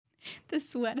The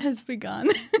sweat has begun.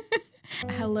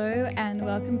 Hello and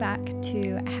welcome back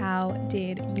to How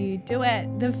Did You Do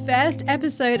It? The first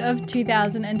episode of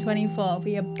 2024.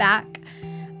 We are back.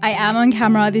 I am on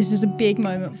camera. This is a big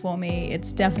moment for me.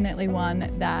 It's definitely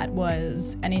one that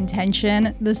was an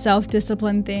intention. The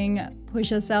self-discipline thing,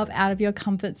 push yourself out of your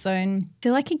comfort zone. I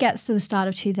feel like it gets to the start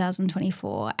of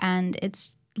 2024 and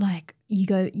it's like you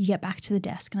get back to the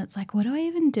desk and it's like, what do I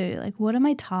even do? Like, what are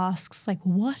my tasks? Like,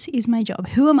 what is my job?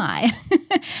 Who am I?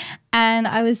 And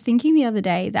I was thinking the other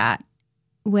day that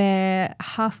we're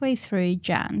halfway through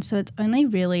Jan. So it's only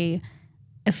really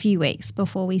a few weeks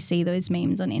before we see those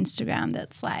memes on Instagram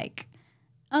that's like,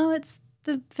 oh, it's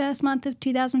the first month of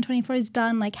 2024 is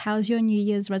done. Like, how's your New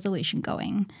Year's resolution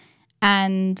going?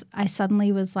 And I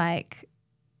suddenly was like,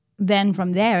 then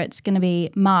from there, it's going to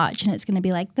be March and it's going to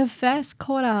be like the first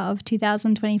quarter of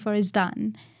 2024 is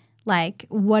done. Like,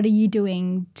 what are you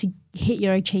doing to hit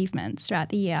your achievements throughout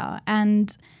the year?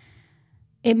 And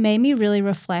it made me really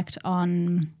reflect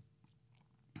on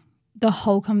the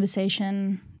whole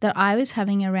conversation that I was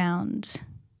having around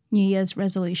New Year's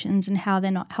resolutions and how they're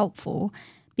not helpful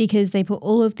because they put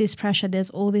all of this pressure.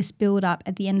 There's all this build up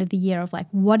at the end of the year of like,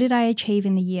 what did I achieve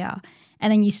in the year?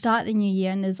 And then you start the new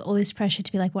year and there's all this pressure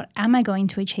to be like, what am I going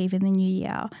to achieve in the new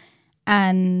year?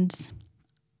 And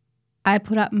I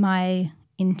put up my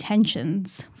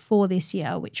intentions for this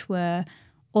year, which were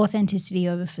authenticity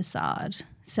over facade,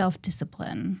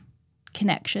 self-discipline,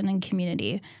 connection and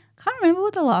community. Can't remember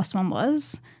what the last one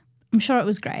was. I'm sure it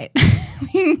was great.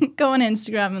 We can go on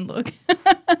Instagram and look.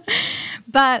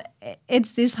 But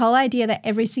it's this whole idea that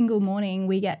every single morning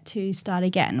we get to start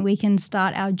again. We can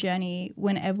start our journey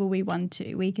whenever we want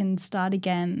to. We can start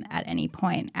again at any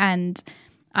point. And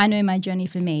I know my journey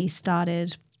for me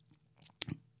started,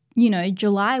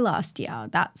 July last year.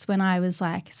 That's when I was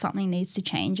like, something needs to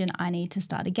change and I need to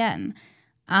start again.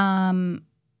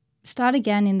 Start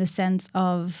again in the sense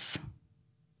of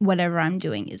whatever I'm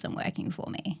doing isn't working for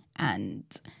me. And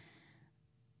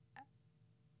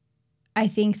I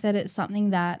think that it's something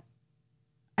that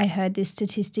I heard this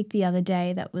statistic the other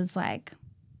day that was like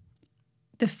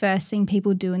the first thing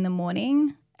people do in the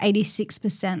morning,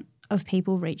 86% of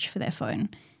people reach for their phone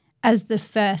as the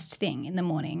first thing in the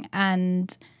morning.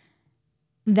 And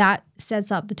that sets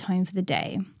up the tone for the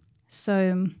day.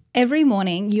 So every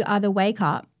morning you either wake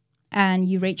up and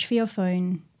you reach for your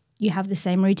phone, you have the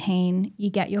same routine, you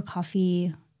get your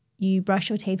coffee, you brush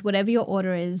your teeth, whatever your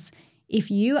order is. If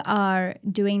you are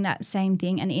doing that same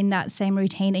thing and in that same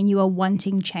routine and you are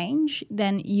wanting change,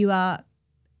 then you are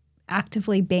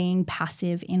actively being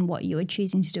passive in what you are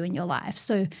choosing to do in your life.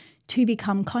 So to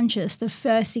become conscious, the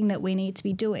first thing that we need to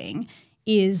be doing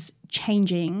is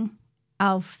changing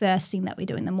our first thing that we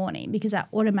do in the morning because that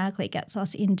automatically gets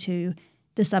us into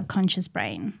the subconscious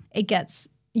brain.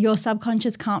 Your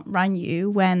subconscious can't run you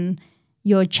when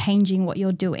you're changing what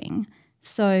you're doing.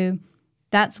 So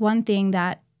that's one thing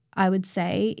that I would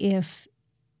say if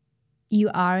you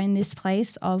are in this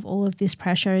place of all of this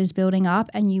pressure is building up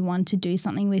and you want to do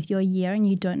something with your year and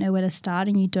you don't know where to start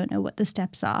and you don't know what the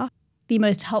steps are, the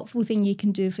most helpful thing you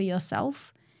can do for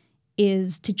yourself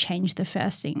is to change the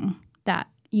first thing that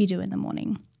you do in the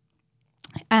morning.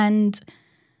 And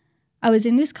I was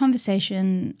in this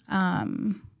conversation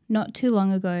not too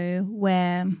long ago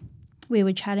where we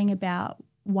were chatting about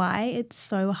why it's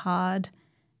so hard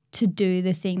to do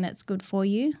the thing that's good for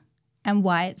you and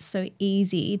why it's so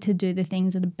easy to do the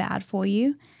things that are bad for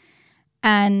you.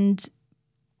 And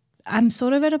I'm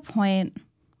sort of at a point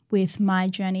with my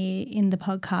journey in the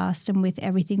podcast and with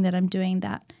everything that I'm doing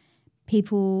that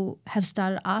people have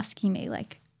started asking me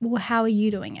like, well, how are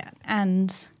you doing it?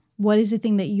 And what is the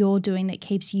thing that you're doing that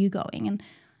keeps you going? And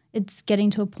it's getting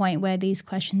to a point where these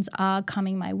questions are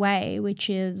coming my way, which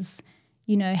is,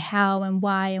 how and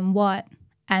why and what.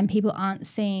 And people aren't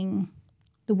seeing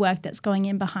the work that's going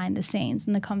in behind the scenes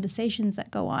and the conversations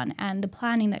that go on and the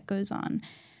planning that goes on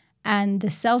and the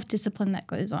self-discipline that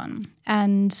goes on.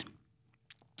 And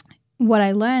what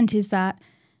I learned is that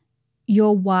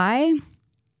your why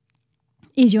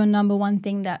is your number one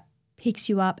thing that picks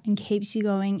you up and keeps you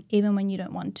going even when you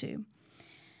don't want to.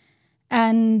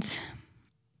 And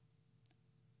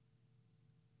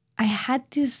I had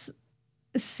this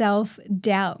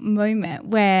self-doubt moment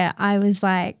where I was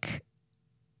like,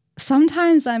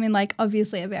 sometimes I'm in like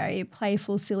obviously a very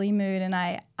playful, silly mood and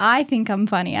I think I'm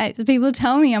funny. People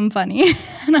tell me I'm funny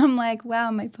and I'm like,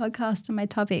 wow, my podcast and my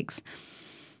topics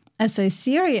are so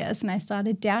serious. And I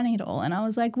started doubting it all and I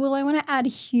was like, well, I want to add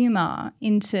humor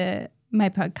into my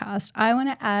podcast. I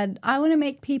want to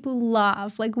make people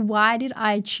laugh. Like, why did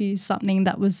I choose something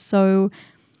that was so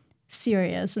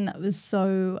serious and that was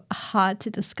so hard to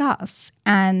discuss.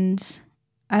 And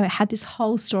I had this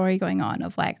whole story going on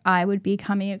of like I would be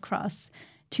coming across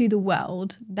to the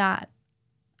world that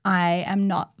I am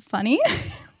not funny,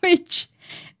 which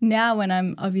now when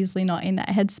I'm obviously not in that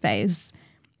headspace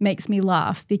makes me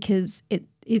laugh because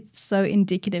it's so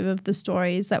indicative of the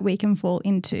stories that we can fall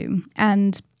into.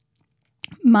 And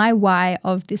my why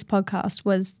of this podcast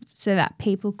was so that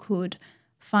people could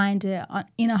find it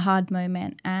in a hard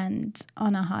moment and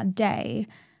on a hard day,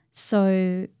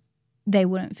 so they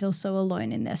wouldn't feel so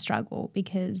alone in their struggle,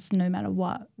 because no matter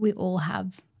what, we all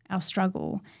have our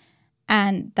struggle.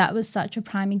 And that was such a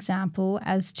prime example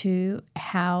as to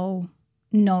how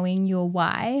knowing your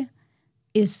why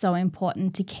is so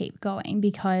important to keep going,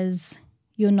 because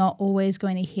you're not always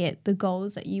going to hit the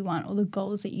goals that you want or the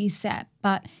goals that you set.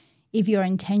 But if your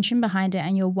intention behind it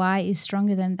and your why is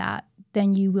stronger than that,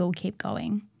 then you will keep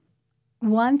going.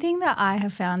 One thing that I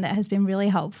have found that has been really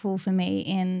helpful for me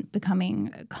in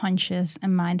becoming conscious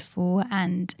and mindful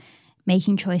and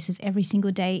making choices every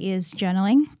single day is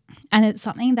journaling. And it's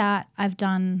something that I've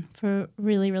done for a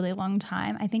really, really long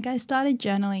time. I think I started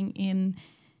journaling in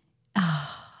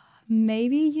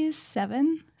maybe year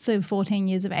 7, so 14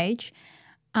 years of age.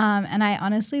 And I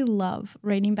honestly love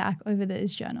reading back over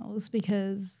those journals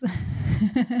because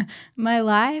my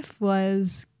life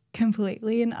was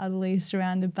completely and utterly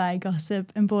surrounded by gossip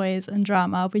and boys and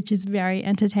drama, which is very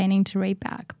entertaining to read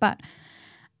back. But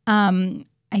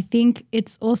I think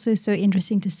it's also so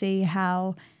interesting to see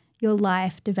how your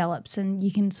life develops, and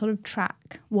you can sort of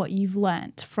track what you've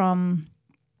learnt from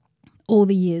all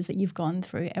the years that you've gone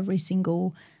through, every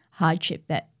single hardship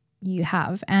that you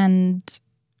have. And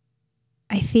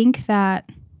I think that,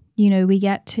 we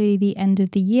get to the end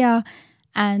of the year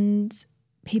and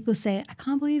people say, I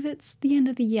can't believe it's the end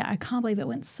of the year. I can't believe it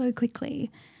went so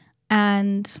quickly.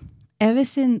 And ever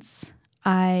since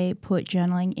I put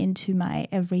journaling into my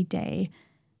everyday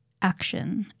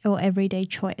action or everyday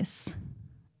choice,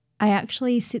 I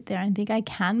actually sit there and think I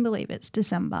can believe it's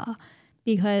December,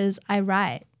 because I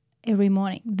write every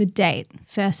morning the date,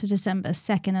 1st of December,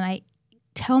 2nd, and I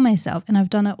tell myself, and I've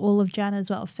done it all of Jan as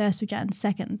well, 1st of Jan,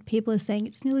 2nd. People are saying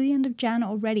it's nearly the end of Jan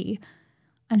already.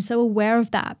 I'm so aware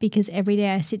of that because every day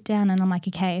I sit down and I'm like,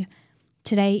 okay,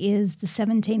 today is the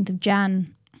 17th of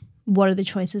Jan. What are the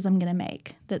choices I'm going to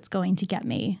make that's going to get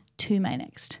me to my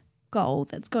next goal,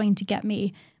 that's going to get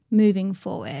me moving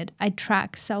forward? I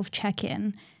track,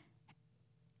 self-check-in.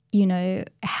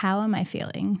 How am I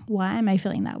feeling? Why am I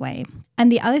feeling that way?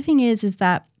 And the other thing is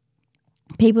that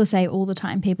people say all the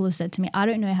time, people have said to me, I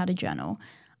don't know how to journal.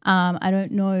 I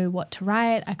don't know what to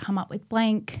write. I come up with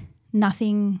blank.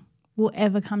 Nothing will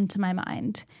ever come to my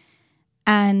mind.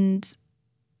 And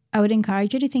I would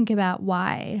encourage you to think about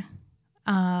why.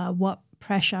 What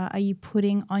pressure are you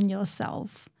putting on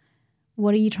yourself?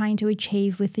 What are you trying to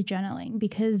achieve with the journaling?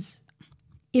 Because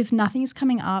if nothing's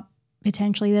coming up,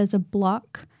 potentially there's a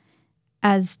block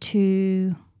as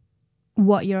to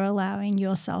what you're allowing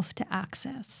yourself to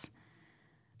access.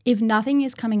 If nothing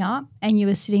is coming up and you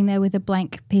are sitting there with a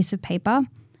blank piece of paper,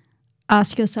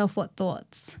 ask yourself what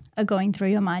thoughts are going through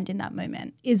your mind in that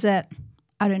moment. Is it,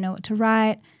 I don't know what to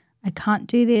write, I can't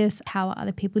do this, how are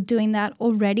other people doing that?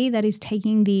 Already that is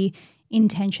taking the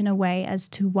intention away as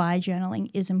to why journaling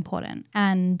is important.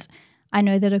 And I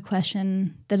know that a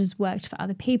question that has worked for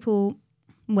other people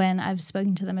when I've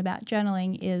spoken to them about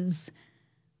journaling is,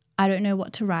 I don't know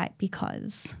what to write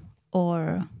because,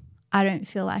 or I don't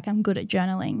feel like I'm good at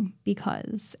journaling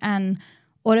because. And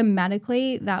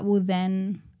automatically that will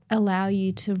then allow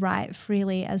you to write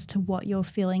freely as to what you're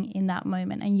feeling in that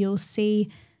moment, and you'll see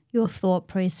your thought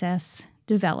process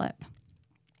develop.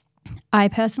 I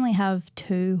personally have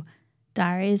 2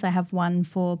 diaries. I have one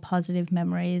for positive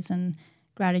memories and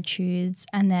gratitudes,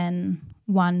 and then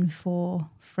one for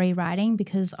free writing,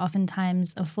 because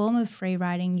oftentimes a form of free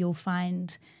writing you'll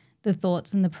find the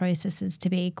thoughts and the processes to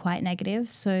be quite negative.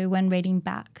 So when reading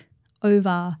back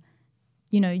over,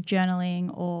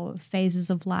 journaling or phases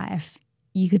of life,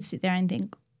 you could sit there and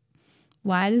think,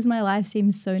 why does my life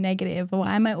seem so negative?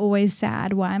 Why am I always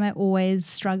sad? Why am I always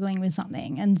struggling with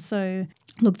something? And so,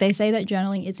 look, they say that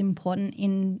journaling is important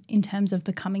in terms of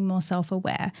becoming more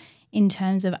self-aware, in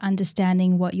terms of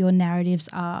understanding what your narratives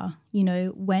are.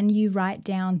 When you write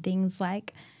down things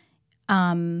like,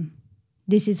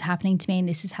 this is happening to me and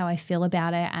this is how I feel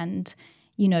about it, and,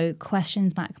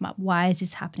 questions might come up. Why is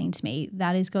this happening to me?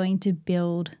 That is going to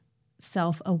build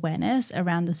self-awareness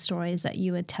around the stories that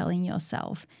you are telling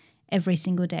yourself every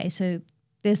single day. So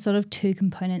there's sort of 2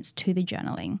 components to the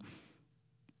journaling.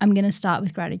 I'm going to start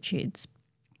with gratitudes.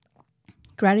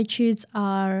 Gratitudes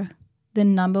are the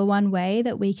number one way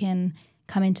that we can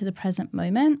come into the present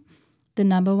moment, the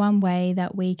number one way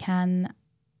that we can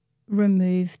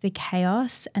remove the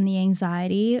chaos and the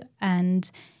anxiety and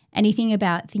anything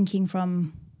about thinking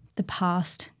from the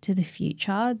past to the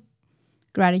future.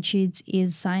 Gratitude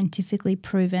is scientifically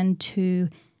proven to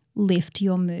lift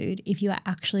your mood if you are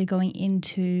actually going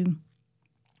into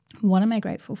what am I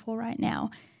grateful for right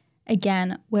now?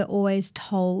 Again, we're always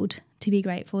told to be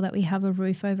grateful that we have a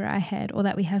roof over our head or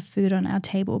that we have food on our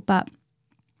table, but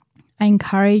I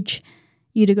encourage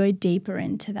you to go deeper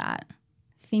into that.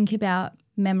 Think about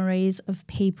memories of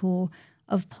people,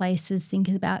 of places. Think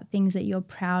about things that you're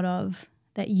proud of,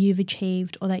 that you've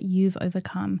achieved or that you've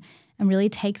overcome, and really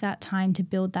take that time to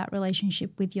build that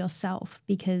relationship with yourself,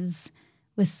 because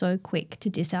we're so quick to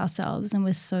diss ourselves and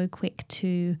we're so quick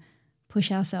to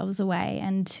push ourselves away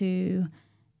and to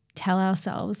tell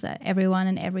ourselves that everyone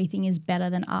and everything is better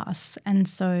than us. And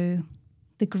so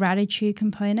the gratitude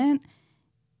component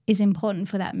is important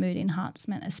for that mood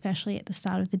enhancement, especially at the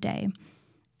start of the day.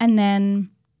 And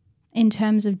then in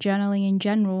terms of journaling in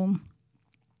general,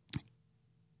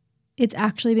 it's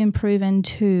actually been proven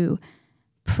to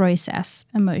process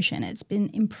emotion. It's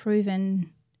been proven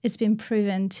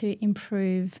to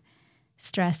improve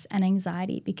stress and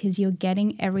anxiety, because you're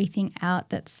getting everything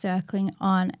out that's circling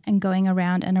on and going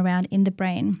around and around in the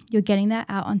brain. You're getting that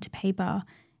out onto paper,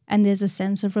 and there's a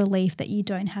sense of relief that you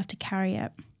don't have to carry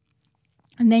it.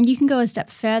 And then you can go a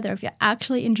step further if you're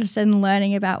actually interested in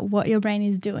learning about what your brain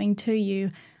is doing to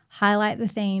you. Highlight the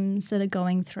themes that are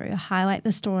going through, highlight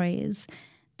the stories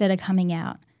that are coming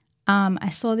out. I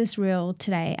saw this reel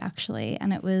today actually,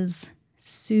 and it was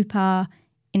super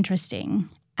interesting.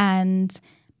 And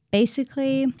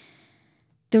basically,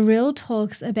 the reel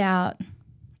talks about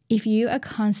if you are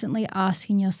constantly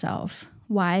asking yourself,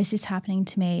 why is this happening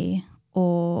to me?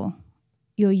 Or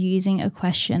you're using a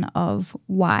question of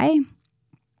why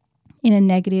in a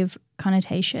negative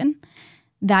connotation,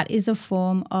 that is a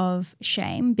form of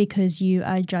shame, because you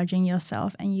are judging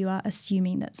yourself and you are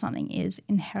assuming that something is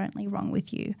inherently wrong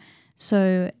with you.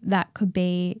 So that could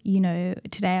be,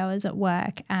 today I was at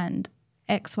work and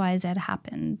XYZ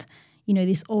happened.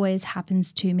 This always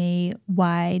happens to me.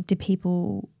 Why do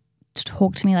people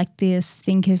talk to me like this,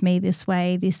 think of me this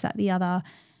way, this, that, the other?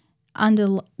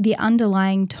 The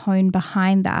underlying tone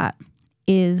behind that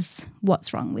is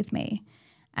what's wrong with me.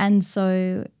 And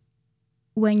so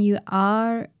when you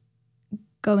are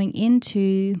going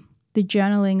into the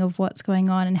journaling of what's going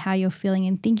on and how you're feeling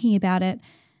and thinking about it,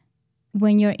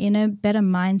 when you're in a better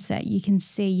mindset, you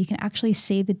can actually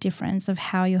see the difference of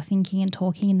how you're thinking and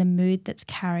talking and the mood that's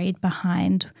carried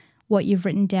behind what you've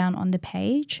written down on the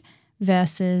page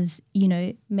versus,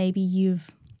 maybe you've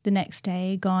the next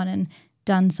day gone and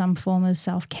done some form of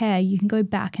self-care. You can go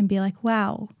back and be like,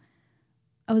 wow,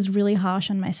 I was really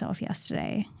harsh on myself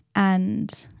yesterday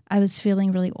and I was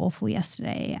feeling really awful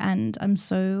yesterday, and I'm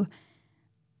so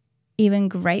even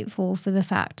grateful for the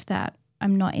fact that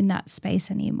I'm not in that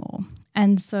space anymore.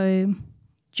 And so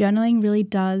journaling really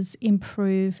does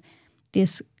improve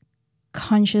this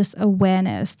conscious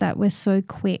awareness that we're so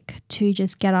quick to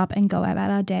just get up and go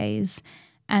about our days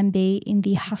and be in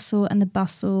the hustle and the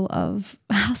bustle of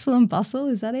hustle and bustle.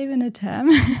 Is that even a term?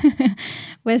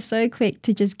 We're so quick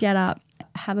to just get up,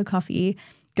 have a coffee,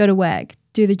 go to work,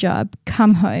 do the job,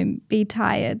 come home, be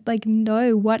tired. Like,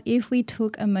 no, what if we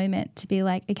took a moment to be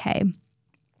like, okay,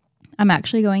 I'm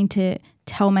actually going to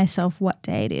tell myself what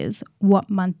day it is, what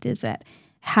month is it,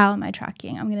 how am I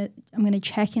tracking? I'm gonna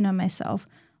check in on myself.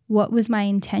 What was my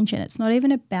intention? It's not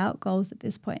even about goals at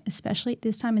this point, especially at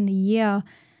this time in the year.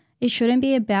 It shouldn't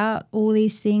be about all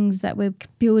these things that we're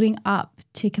building up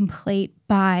to complete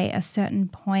by a certain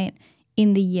point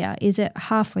in the year. Is it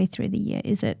halfway through the year?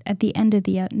 Is it at the end of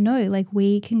the year? No, like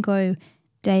we can go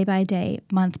day by day,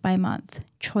 month by month,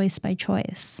 choice by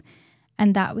choice.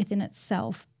 And that within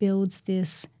itself builds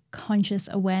this conscious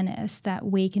awareness that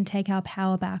we can take our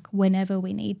power back whenever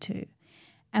we need to.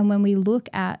 And when we look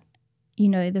at,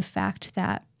 the fact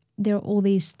that there are all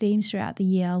these themes throughout the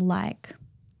year, like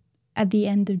at the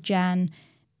end of Jan,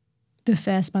 the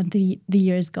first month of the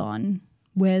year is gone.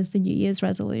 Where's the New Year's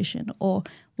resolution? Or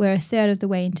we're a third of the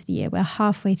way into the year. We're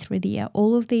halfway through the year.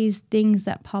 All of these things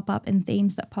that pop up and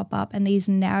themes that pop up and these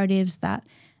narratives that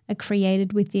are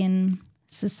created within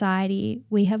society,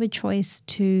 we have a choice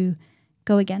to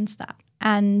go against that.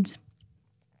 And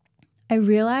I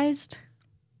realized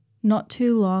not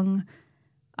too long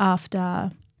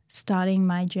after starting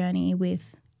my journey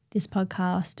with this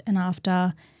podcast and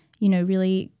after,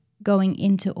 really going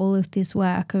into all of this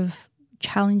work of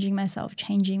challenging myself,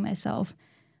 changing myself,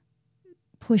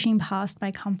 pushing past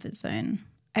my comfort zone,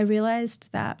 I realized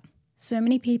that So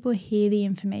many people hear the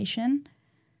information.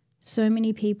 So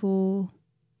many people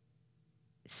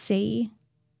see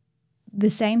the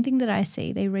same thing that I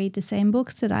see. They read the same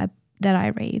books that I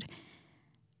read.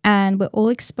 And we're all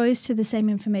exposed to the same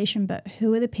information, but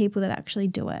who are the people that actually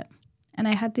do it? And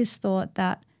I had this thought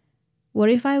that,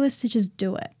 what if I was to just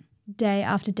do it day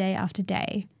after day after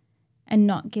day and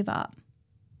not give up?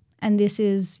 And this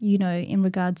is, in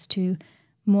regards to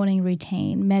morning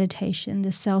routine, meditation,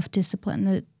 the self-discipline,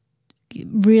 the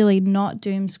really not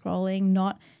doom scrolling,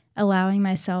 not allowing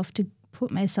myself to put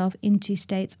myself into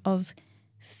states of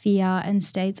fear and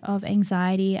states of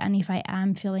anxiety. And if I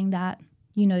am feeling that,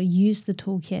 use the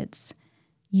toolkits,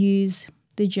 use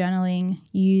the journaling,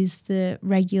 use the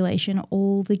regulation,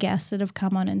 all the guests that have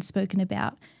come on and spoken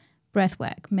about breath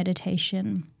work,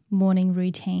 meditation, morning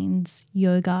routines,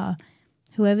 yoga.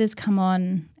 Whoever's come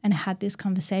on and had this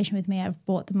conversation with me, I've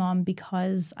brought them on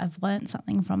because I've learned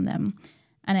something from them.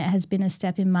 And it has been a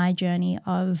step in my journey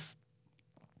of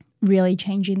really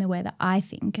changing the way that I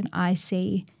think and I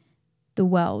see the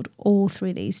world all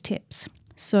through these tips.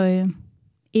 So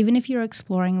even if you're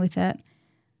exploring with it,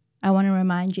 I want to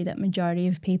remind you that majority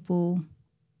of people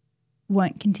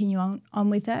won't continue on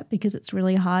with it because it's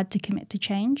really hard to commit to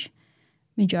change.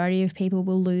 Majority of people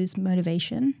will lose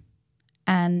motivation,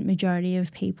 and majority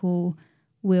of people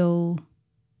will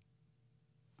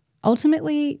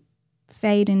ultimately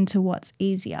fade into what's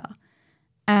easier.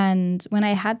 And when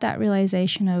I had that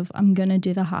realization of I'm going to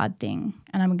do the hard thing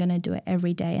and I'm going to do it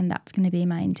every day and that's going to be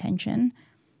my intention,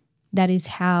 that is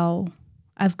how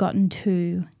I've gotten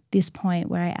to this point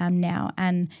where I am now.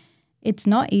 And it's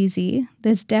not easy.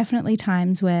 There's definitely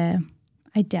times where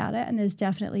I doubt it, and there's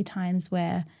definitely times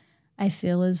where I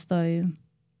feel as though,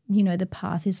 the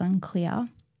path is unclear.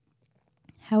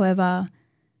 However,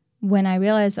 when I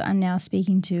realize that I'm now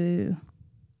speaking to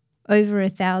over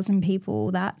 1,000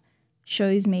 people, that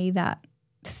shows me that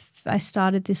I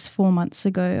started this 4 months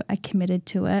ago. I committed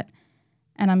to it,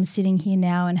 and I'm sitting here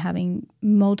now and having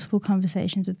multiple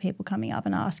conversations with people coming up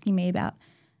and asking me about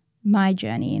my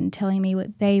journey and telling me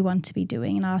what they want to be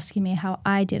doing and asking me how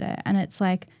I did it. And it's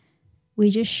like we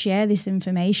just share this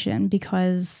information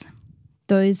because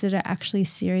those that are actually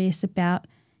serious about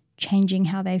changing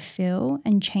how they feel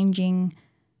and changing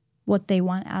what they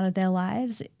want out of their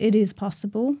lives, it is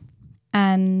possible.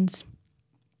 And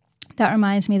that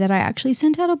reminds me that I actually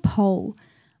sent out a poll,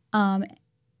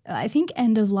 I think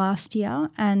end of last year,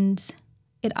 and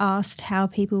it asked how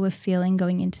people were feeling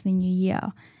going into the new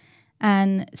year.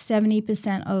 And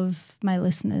 70% of my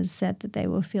listeners said that they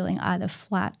were feeling either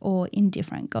flat or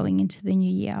indifferent going into the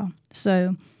new year.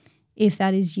 So if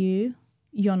that is you,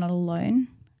 you're not alone.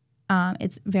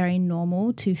 It's very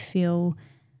normal to feel,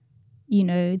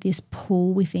 this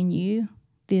pull within you,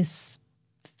 this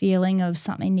feeling of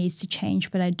something needs to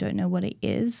change, but I don't know what it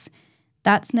is.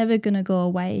 That's never going to go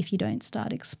away if you don't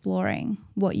start exploring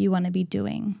what you want to be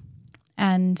doing.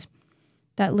 And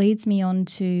that leads me on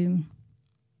to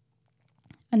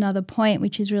another point,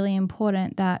 which is really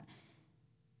important, that,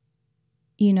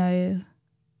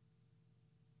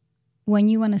 when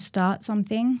you want to start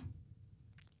something,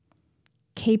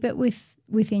 keep it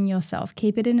within yourself.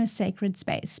 Keep it in a sacred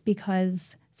space,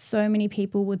 because so many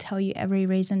people will tell you every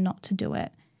reason not to do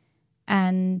it.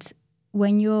 And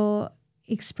when you're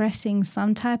expressing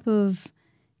some type of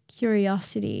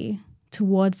curiosity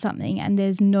towards something and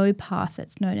there's no path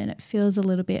that's known and it feels a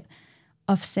little bit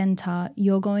off center,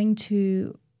 you're going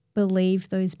to believe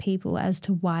those people as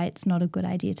to why it's not a good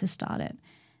idea to start it.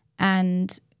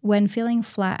 And when feeling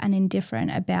flat and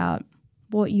indifferent about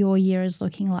what your year is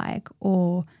looking like,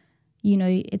 or,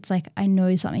 it's like, I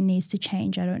know something needs to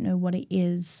change, I don't know what it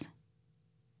is,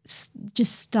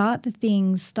 just start the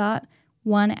things, start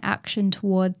one action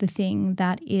toward the thing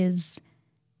that is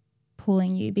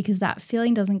pulling you, because that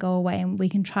feeling doesn't go away, and we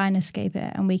can try and escape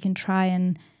it, and we can try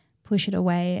and push it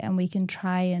away, and we can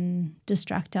try and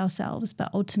distract ourselves. But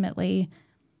ultimately,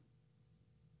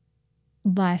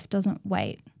 life doesn't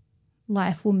wait.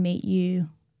 Life will meet you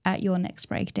at your next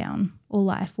breakdown, or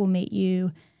life will meet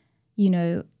you,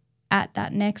 at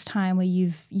that next time where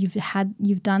you've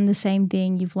done the same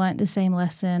thing, you've learnt the same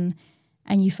lesson,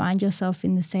 and you find yourself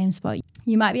in the same spot.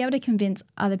 You might be able to convince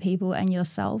other people and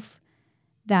yourself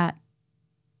that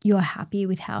you're happy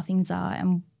with how things are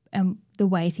and the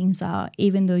way things are,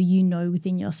 even though you know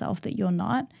within yourself that you're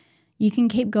not. You can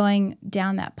keep going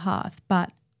down that path,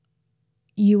 but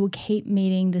you will keep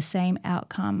meeting the same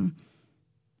outcome.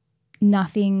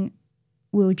 Nothing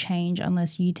will change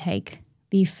unless you take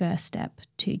the first step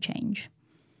to change.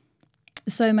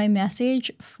 So my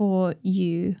message for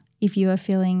you, if you are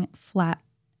feeling flat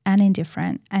and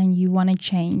indifferent and you want to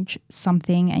change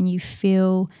something and you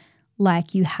feel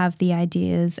like you have the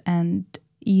ideas and,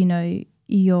 you know,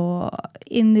 you're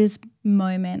in this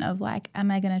moment of like,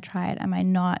 am I going to try it? Am I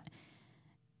not?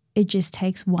 It just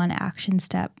takes one action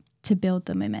step to build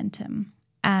the momentum.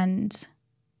 And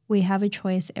we have a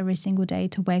choice every single day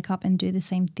to wake up and do the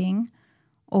same thing,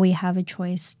 or we have a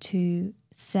choice to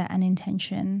set an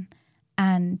intention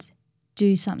and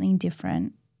do something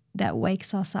different that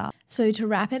wakes us up. So to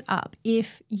wrap it up,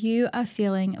 if you are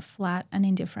feeling flat and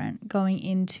indifferent going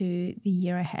into the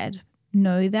year ahead,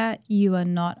 know that you are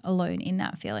not alone in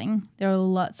that feeling. There are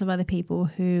lots of other people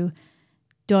who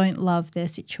don't love their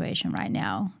situation right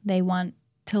now. They want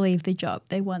to leave the job.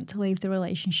 They want to leave the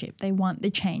relationship. They want the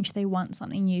change. They want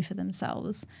something new for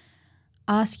themselves.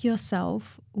 Ask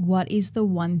yourself, what is the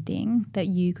one thing that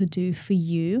you could do for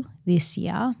you this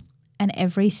year? And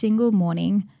every single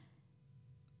morning,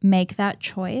 make that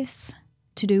choice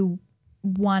to do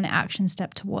one action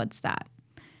step towards that.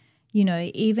 You know,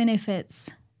 even if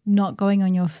it's not going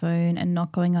on your phone and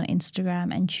not going on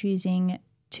Instagram and choosing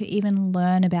to even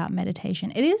learn about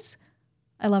meditation.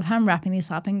 I love how I'm wrapping this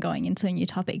up and going into a new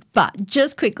topic, but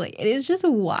just quickly, it is just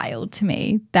wild to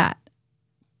me that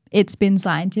it's been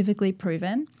scientifically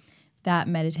proven that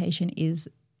meditation is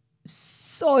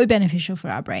so beneficial for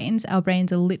our brains. Our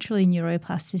brains are literally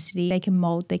neuroplasticity. They can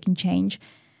mold, they can change.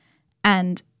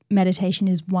 And meditation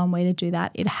is one way to do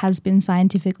that. It has been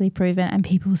scientifically proven and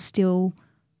people still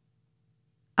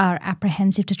are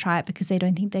apprehensive to try it because they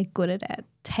don't think they're good at it.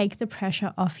 Take the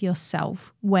pressure off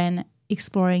yourself when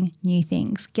exploring new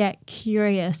things. Get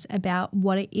curious about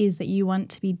what it is that you want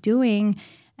to be doing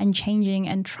and changing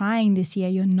and trying this year.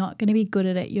 You're not going to be good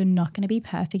at it. You're not going to be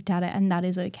perfect at it, and that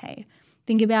is okay.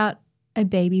 Think about a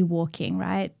baby walking,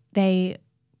 right? They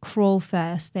crawl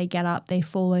first, they get up, they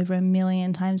fall over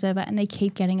 1,000,000 times over, and they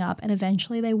keep getting up, and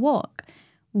eventually they walk.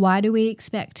 Why do we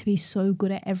expect to be so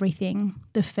good at everything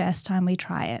the first time we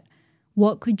try it?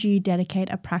 What could you dedicate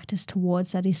a practice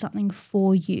towards that is something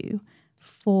for you,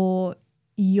 for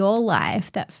your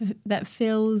life, that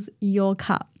fills your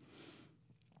cup?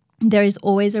 There is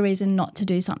always a reason not to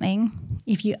do something.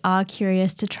 If you are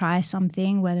curious to try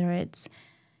something, whether it's,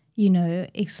 you know,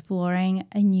 exploring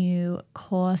a new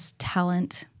course,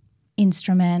 talent,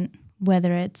 instrument,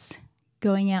 whether it's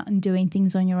going out and doing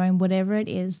things on your own, whatever it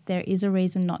is, there is a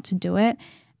reason not to do it.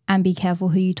 And be careful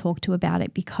who you talk to about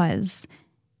it, because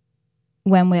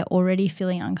when we're already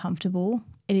feeling uncomfortable,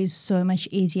 it is so much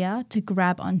easier to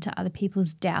grab onto other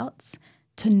people's doubts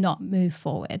to not move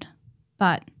forward.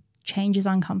 But change is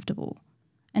uncomfortable,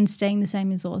 and staying the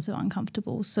same is also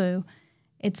uncomfortable. So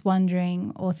it's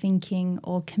wondering or thinking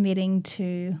or committing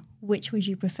to which would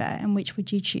you prefer and which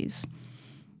would you choose.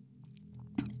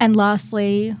 And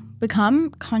lastly, become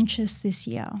conscious this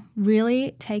year.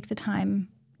 Really take the time.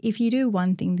 If you do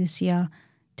one thing this year,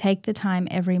 take the time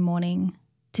every morning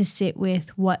to sit with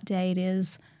what day it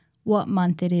is, what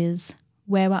month it is,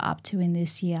 where we're up to in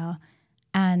this year,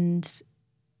 and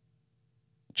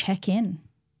check in.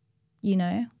 You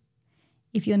know,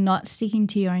 if you're not sticking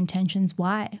to your intentions,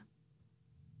 why?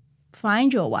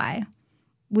 Find your why.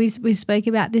 We spoke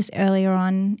about this earlier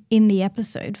on in the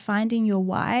episode. Finding your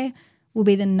why will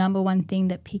be the number one thing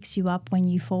that picks you up when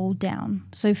you fall down.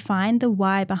 So find the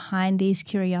why behind these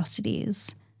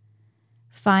curiosities.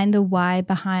 Find the why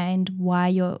behind why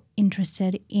you're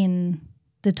interested in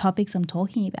the topics I'm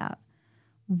talking about.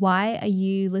 Why are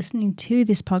you listening to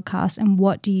this podcast, and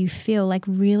what do you feel? Like,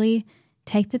 really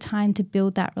take the time to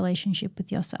build that relationship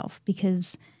with yourself,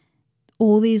 because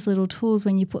all these little tools,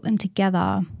 when you put them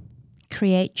together,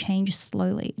 create change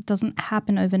slowly. It doesn't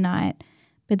happen overnight,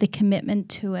 but the commitment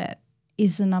to it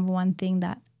is the number one thing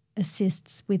that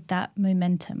assists with that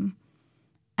momentum.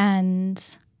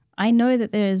 And I know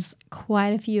that there's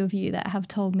quite a few of you that have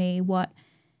told me what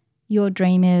your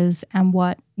dream is and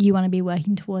what you want to be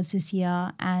working towards this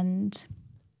year. And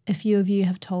a few of you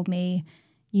have told me,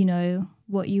 you know,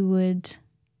 what you would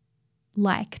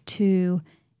like to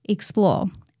explore.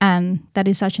 And that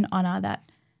is such an honor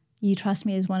that you trust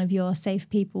me as one of your safe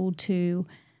people to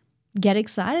get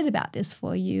excited about this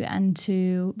for you and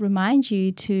to remind you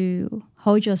to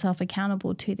hold yourself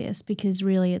accountable to this, because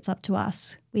really it's up to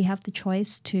us. We have the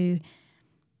choice to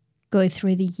go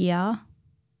through the year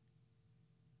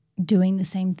doing the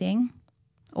same thing,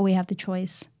 or we have the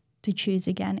choice to choose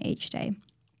again each day.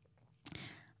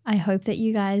 I hope that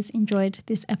you guys enjoyed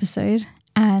this episode,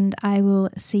 and I will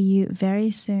see you very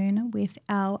soon with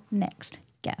our next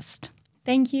guest.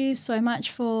 Thank you so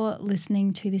much for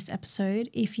listening to this episode.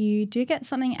 If you do get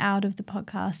something out of the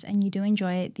podcast and you do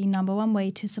enjoy it, the number one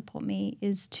way to support me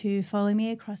is to follow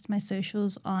me across my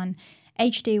socials on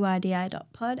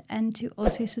hdyrdi.pod, and to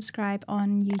also subscribe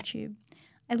on YouTube.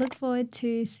 I look forward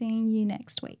to seeing you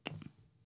next week.